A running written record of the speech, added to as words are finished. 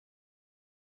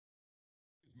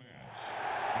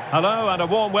Hello and a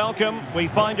warm welcome. We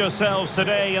find ourselves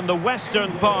today in the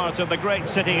western part of the great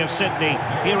city of Sydney,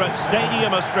 here at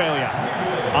Stadium Australia.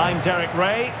 I'm Derek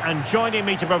Ray, and joining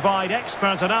me to provide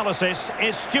expert analysis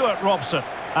is Stuart Robson.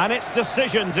 And it's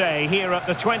decision day here at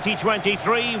the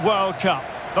 2023 World Cup.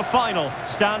 The final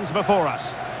stands before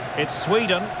us. It's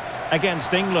Sweden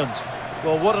against England.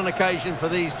 Well, what an occasion for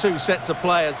these two sets of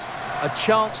players. A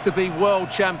chance to be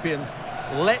world champions.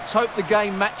 Let's hope the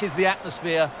game matches the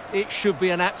atmosphere. It should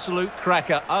be an absolute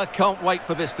cracker. I can't wait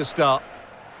for this to start.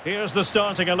 Here's the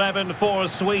starting 11 for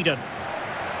Sweden.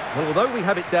 Well, although we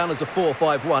have it down as a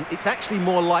 4-5-1, it's actually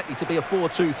more likely to be a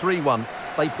 4-2-3-1.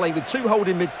 They play with two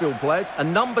holding midfield players, a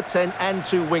number 10 and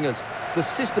two wingers. The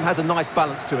system has a nice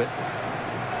balance to it.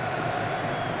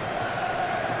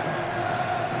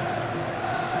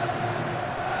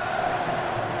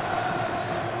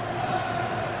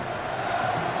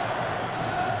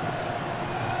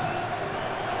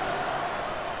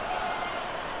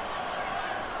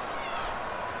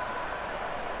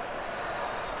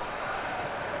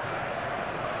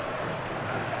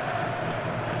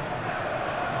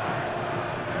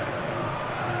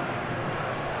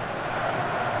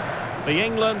 The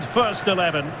England first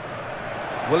 11.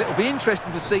 Well, it'll be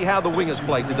interesting to see how the wingers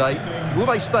play today. Will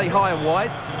they stay high and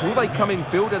wide? Will they come in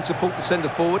field and support the centre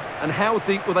forward? And how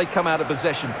deep will they come out of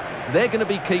possession? They're going to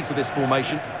be key to this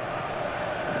formation.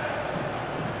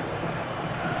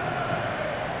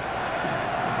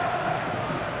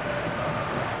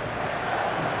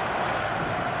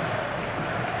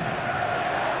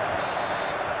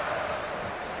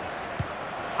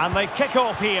 And they kick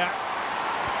off here.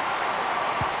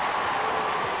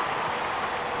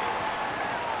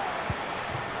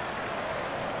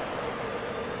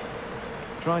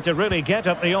 Trying to really get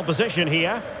at the opposition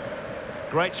here.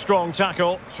 Great strong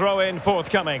tackle, throw in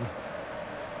forthcoming.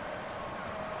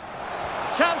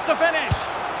 Chance to finish.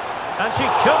 And she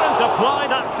couldn't apply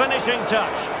that finishing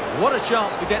touch. What a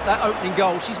chance to get that opening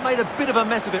goal. She's made a bit of a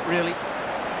mess of it, really.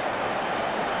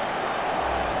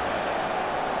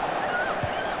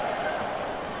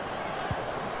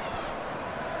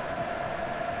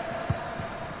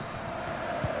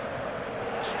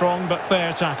 Strong but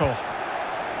fair tackle.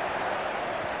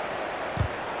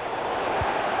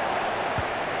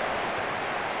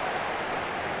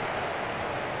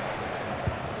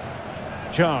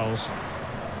 Charles.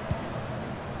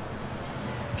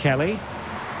 Kelly.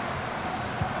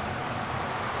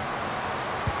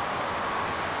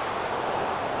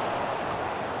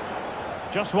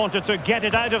 Just wanted to get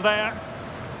it out of there.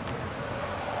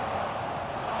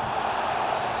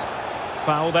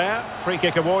 Foul there. Free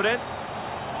kick awarded.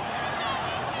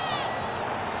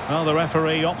 Well, the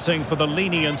referee opting for the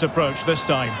lenient approach this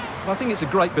time. I think it's a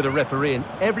great bit of refereeing.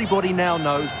 Everybody now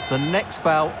knows the next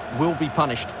foul will be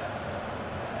punished.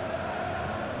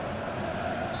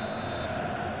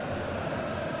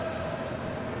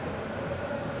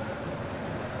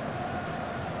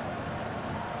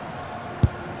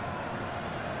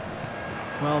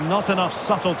 Well, not enough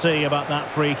subtlety about that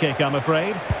free kick, I'm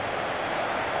afraid.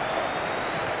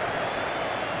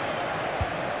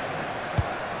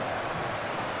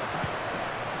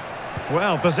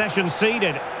 Well, possession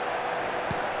ceded.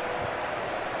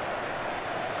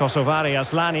 Kosovari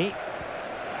Aslani.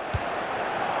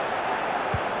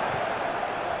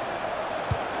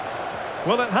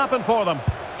 Will it happen for them?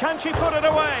 Can she put it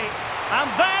away? And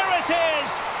there it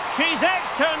is! She's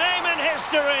etched her name in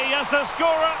history as the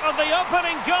scorer of the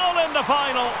opening goal in the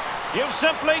final. You've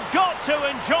simply got to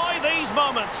enjoy these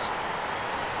moments.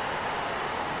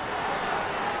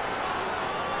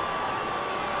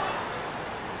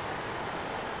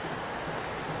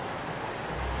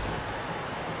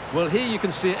 Well, here you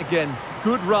can see it again.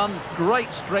 Good run,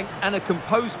 great strength, and a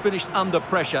composed finish under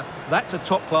pressure. That's a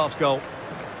top-class goal.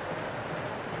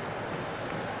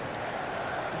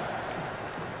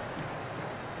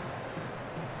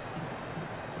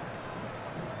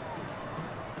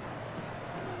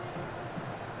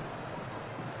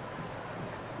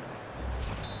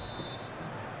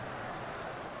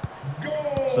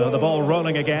 So the ball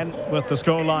rolling again with the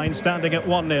scoreline standing at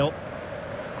 1-0.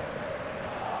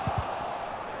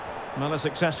 Well, a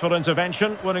successful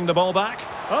intervention, winning the ball back.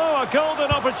 Oh, a golden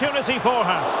opportunity for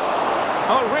her.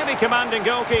 Oh, really commanding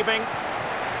goalkeeping.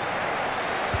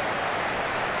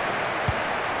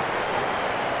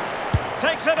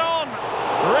 Takes it on.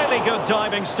 Really good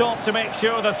diving stop to make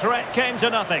sure the threat came to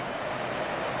nothing.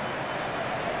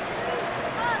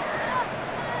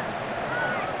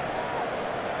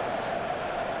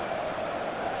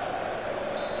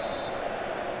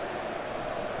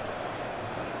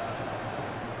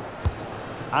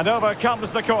 And over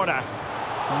comes the corner.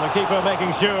 And the keeper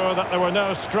making sure that there were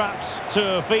no scraps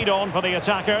to feed on for the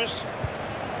attackers.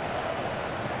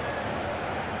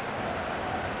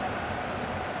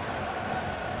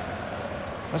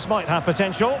 This might have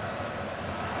potential.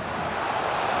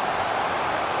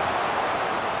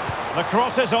 The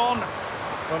cross is on.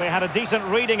 Well, they had a decent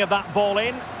reading of that ball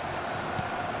in.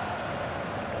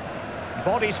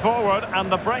 Bodies forward and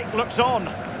the break looks on.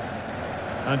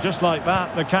 And just like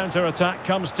that, the counter-attack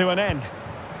comes to an end.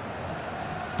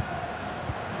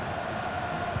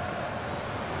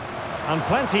 And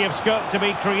plenty of scope to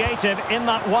be creative in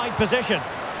that wide position.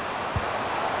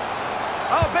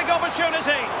 Oh, big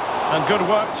opportunity! And good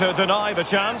work to deny the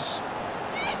chance.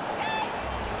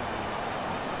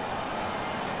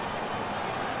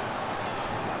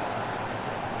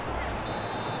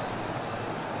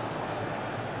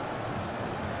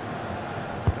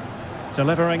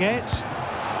 Delivering it.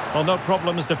 Well, no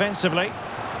problems defensively.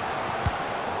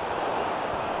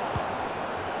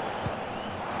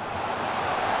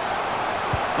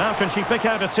 Now can she pick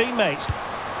out a teammate?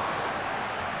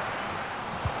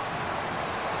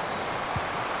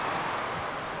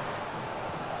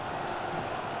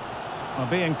 Well,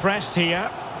 being pressed here.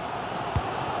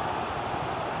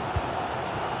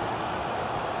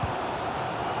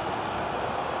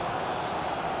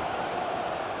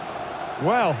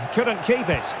 Well, couldn't keep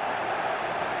it.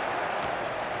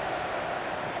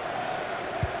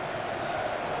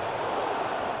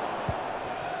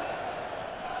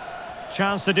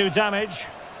 Chance to do damage.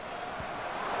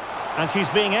 And she's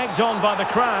being egged on by the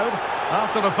crowd.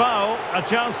 After the foul, a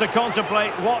chance to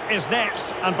contemplate what is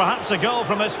next, and perhaps a goal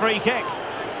from this free kick.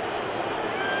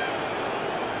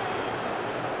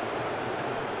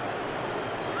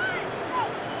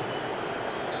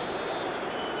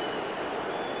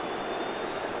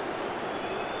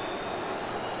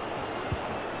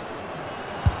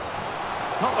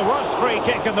 Not the worst free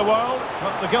kick in the world,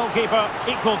 but the goalkeeper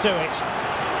equal to it.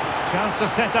 Chance to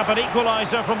set up an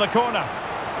equaliser from the corner.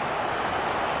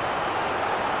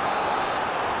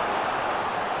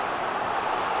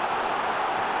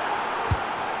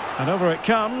 And over it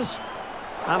comes.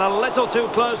 And a little too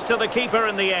close to the keeper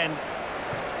in the end.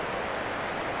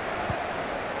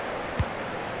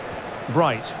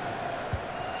 Bright.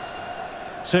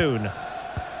 Soon.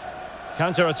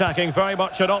 Counter-attacking, very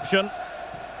much an option.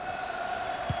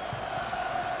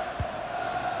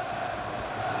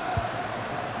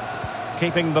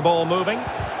 Keeping the ball moving,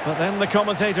 but then the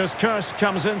commentator's curse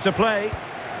comes into play.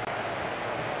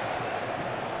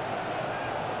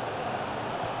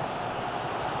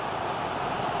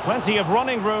 Plenty of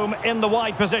running room in the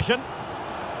wide position.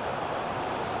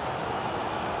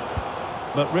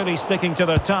 But really sticking to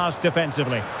their task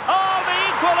defensively. Oh, the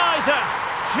equaliser!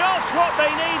 Just what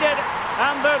they needed,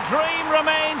 and their dream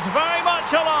remains very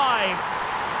much alive.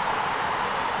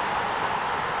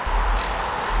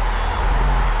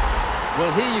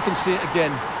 Well, here you can see it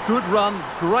again. Good run,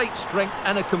 great strength,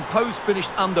 and a composed finish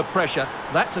under pressure.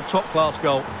 That's a top-class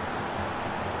goal.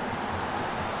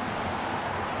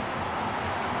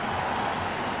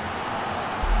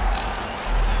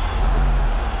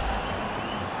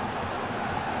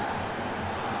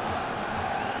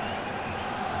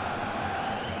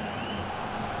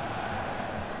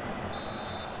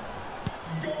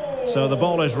 So the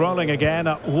ball is rolling again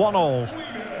at 1-1.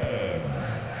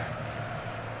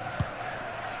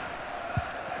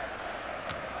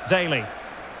 Daly.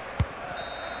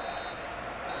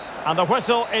 And the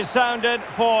whistle is sounded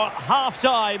for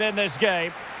half-time in this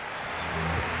game.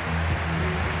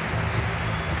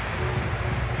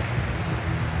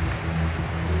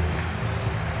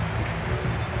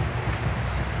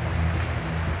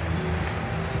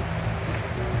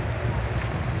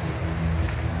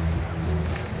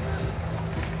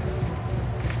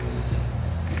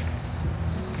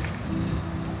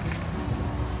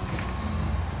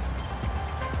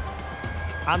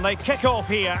 And they kick off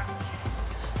here.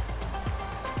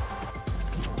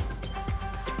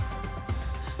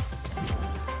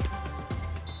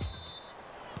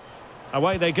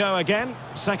 Away they go again.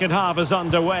 Second half is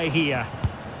underway here.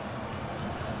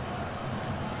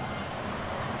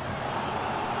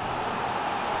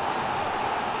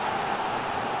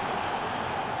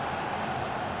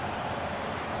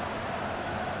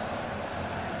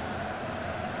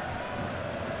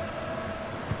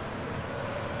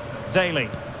 Daly.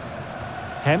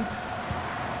 Hemp.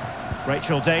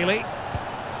 Rachel Daly.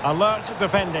 Alert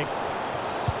defending.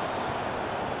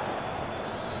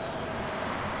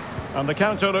 And the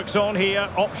counter looks on here.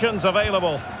 Options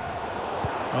available.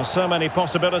 Well, so many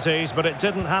possibilities, but it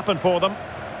didn't happen for them.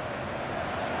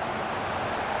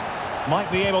 Might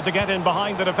be able to get in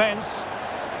behind the defence.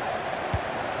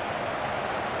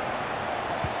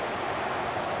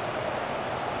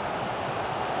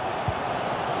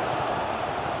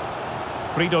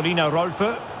 Fridolina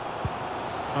Rolfo.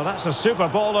 Oh, that's a super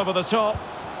ball over the top.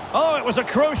 Oh, it was a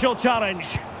crucial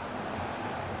challenge.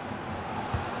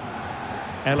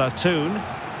 Ella Toon.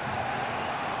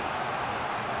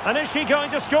 And is she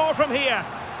going to score from here?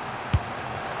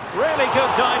 Really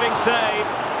good diving save.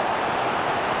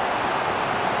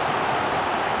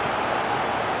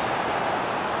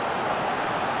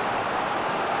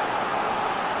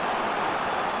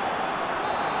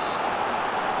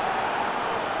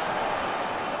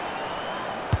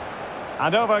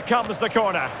 And over comes the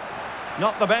corner.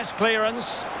 Not the best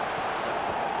clearance.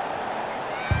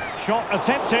 Shot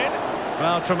attempted.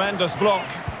 Well, tremendous block.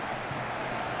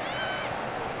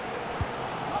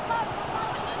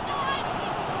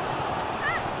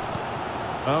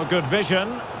 Oh, good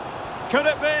vision. Could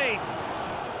it be?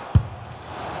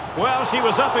 Well, she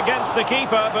was up against the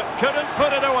keeper, but couldn't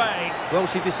put it away. Well,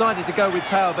 she decided to go with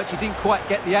power, but she didn't quite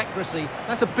get the accuracy.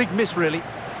 That's a big miss, really.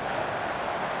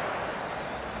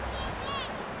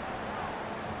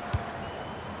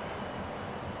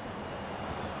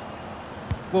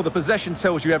 Well, the possession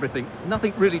tells you everything.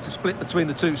 Nothing really to split between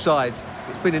the two sides.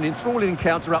 It's been an enthralling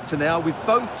encounter up to now, with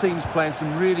both teams playing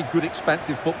some really good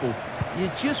expansive football.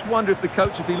 You just wonder if the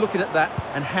coach will be looking at that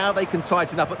and how they can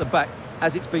tighten up at the back,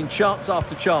 as it's been chance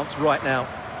after chance right now.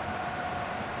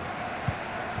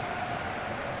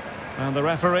 And the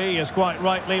referee is quite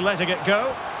rightly letting it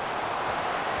go.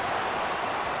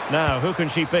 Now, who can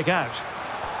she pick out?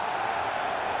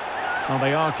 Well,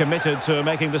 they are committed to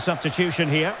making the substitution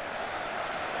here.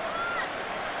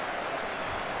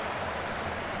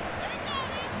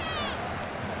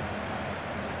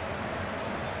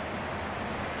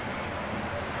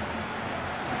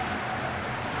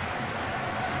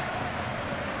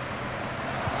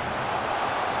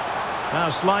 Now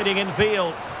sliding in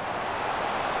field.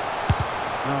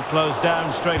 Now closed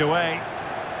down straight away.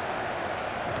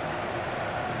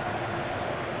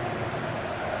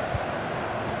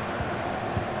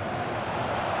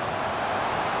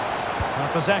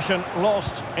 Now possession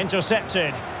lost,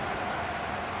 intercepted.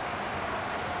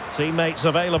 Teammates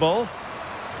available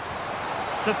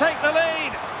to take the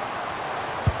lead.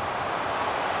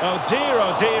 Oh dear,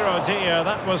 oh dear, oh dear.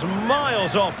 That was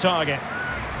miles off target.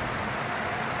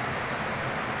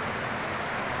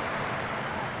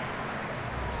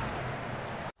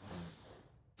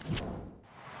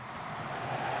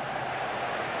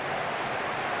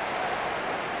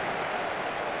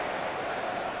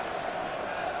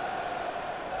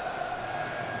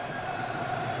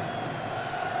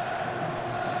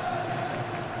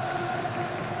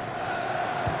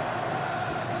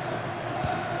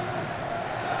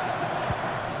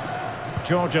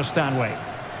 Georgia Stanway.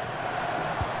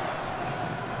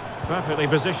 Perfectly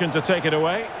positioned to take it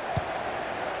away.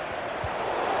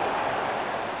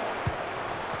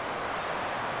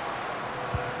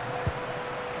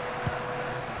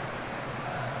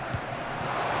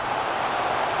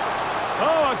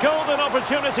 Oh, a golden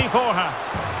opportunity for her.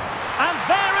 And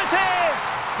there it is!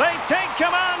 They take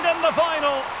command in the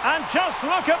final. And just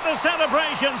look at the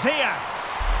celebrations here.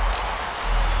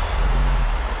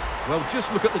 Well,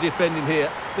 just look at the defending here.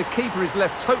 The keeper is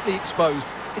left totally exposed.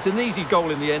 It's an easy goal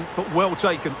in the end, but well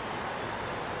taken.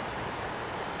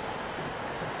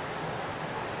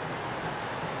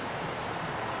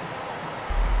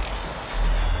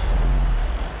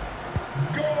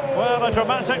 Well, a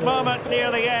dramatic moment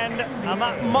near the end, and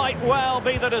that might well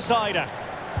be the decider.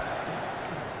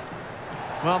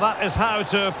 Well, that is how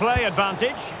to play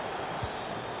advantage.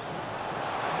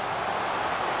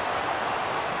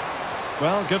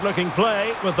 Well, good-looking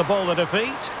play with the ball at her feet.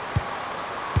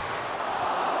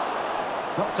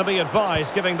 Not to be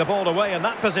advised giving the ball away in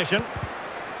that position.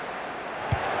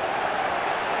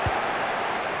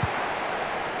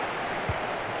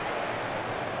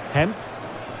 Hemp.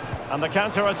 And the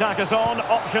counter-attack is on.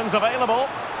 Options available.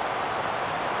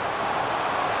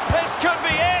 This could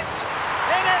be it.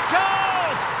 In it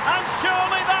goes. And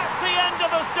surely that's the end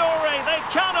of the story. They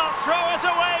cannot throw us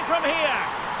away from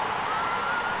here.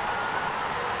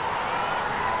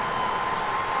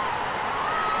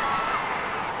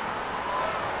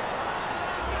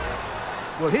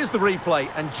 Well, here's the replay,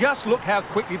 and just look how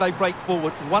quickly they break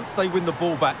forward once they win the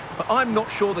ball back. But I'm not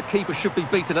sure the keeper should be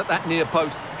beaten at that near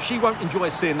post. She won't enjoy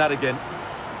seeing that again.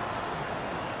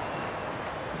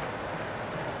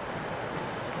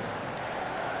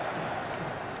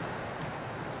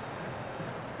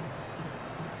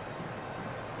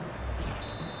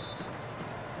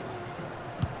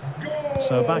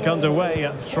 So back underway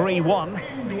at 3-1.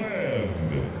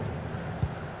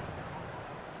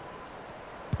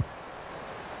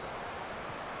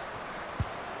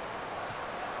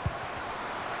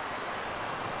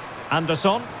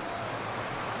 Anderson.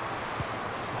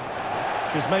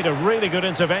 He's made a really good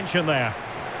intervention there.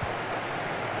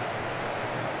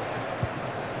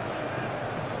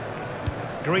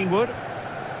 Greenwood.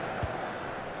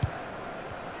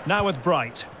 Now with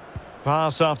Bright.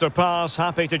 Pass after pass,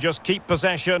 happy to just keep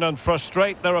possession and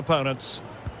frustrate their opponents.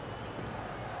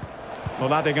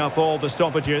 Well, adding up all the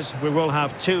stoppages, we will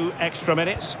have 2 extra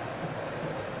minutes.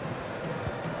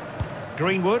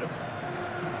 Greenwood.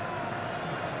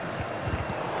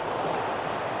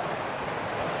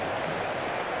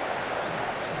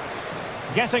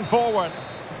 Getting forward.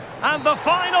 And the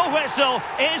final whistle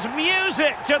is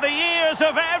music to the ears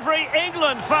of every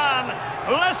England fan.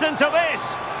 Listen to this.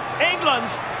 England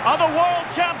are the world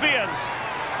champions.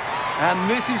 And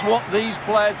this is what these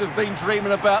players have been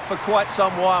dreaming about for quite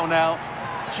some while now.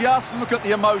 Just look at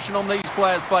the emotion on these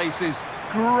players' faces.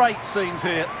 Great scenes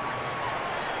here.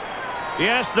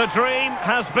 Yes, the dream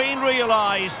has been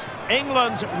realised.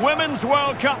 England Women's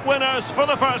World Cup winners for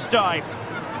the first time.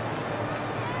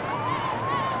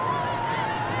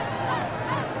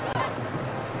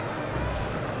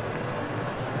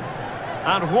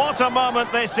 And what a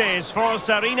moment this is for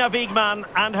Sarina Wiegman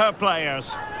and her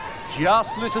players.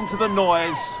 Just listen to the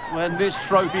noise when this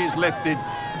trophy is lifted.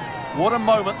 What a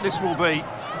moment this will be.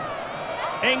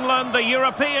 England, the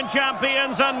European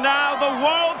champions, and now the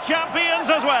world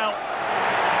champions as well.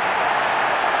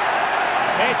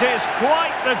 It is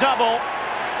quite the double,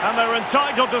 and they're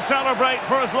entitled to celebrate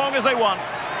for as long as they want.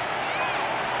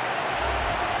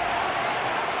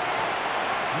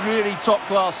 Really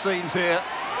top-class scenes here.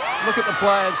 Look at the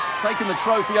players taking the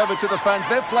trophy over to the fans.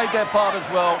 They've played their part as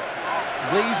well.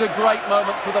 These are great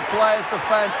moments for the players, the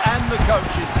fans and the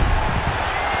coaches.